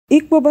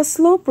Ikpoba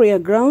Slow Prayer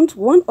Ground,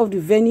 one of the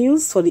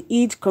venues for the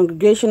Eid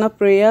congregational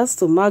prayers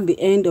to mark the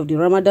end of the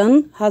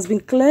Ramadan, has been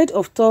cleared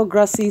of tall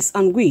grasses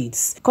and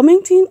weeds.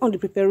 Commenting on the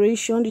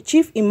preparation, the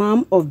Chief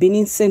Imam of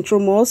Benin Central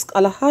Mosque,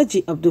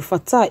 Alhaji Abdul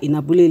Fattah in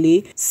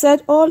Abulele,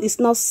 said all is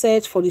now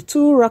set for the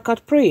 2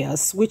 rakat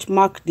prayers which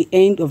mark the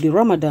end of the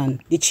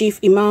Ramadan. The Chief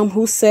Imam,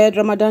 who said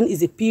Ramadan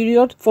is a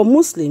period for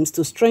Muslims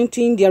to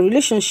strengthen their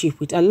relationship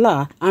with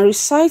Allah and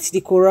recite the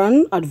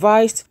Quran,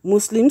 advised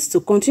Muslims to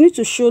continue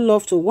to show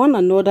love to one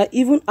another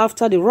even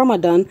after the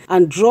Ramadan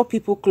and draw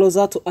people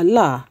closer to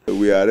Allah.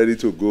 We are ready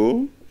to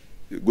go.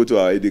 You go to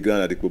our EID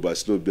ground at Ikpoba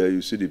slope there,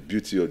 you see the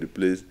beauty of the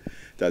place.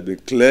 It has been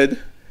cleared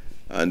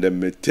and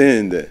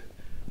maintained,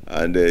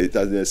 and it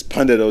has been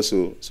expanded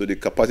also, so the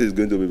capacity is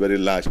going to be very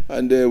large.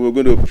 And we're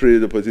going to pray,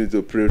 the opportunity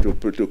to pray,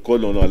 to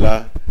call on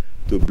Allah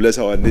to bless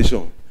our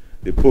nation.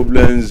 The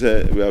problems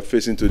we are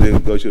facing today,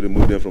 God should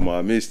remove them from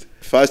our midst.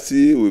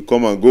 Fasting will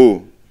come and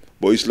go,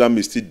 but Islam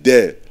is still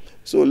there.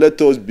 So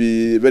let us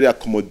be very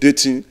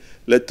accommodating.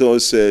 Let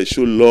us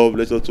show love.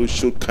 Let us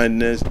show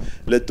kindness.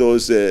 Let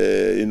us,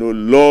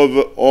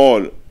 love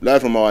all, learn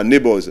from our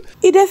neighbors.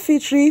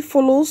 EID-El-Fitri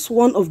follows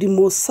one of the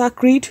most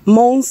sacred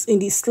months in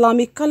the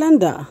Islamic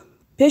calendar.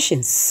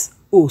 Patience.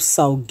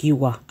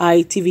 Osarogiuwa,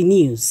 ITV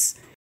News.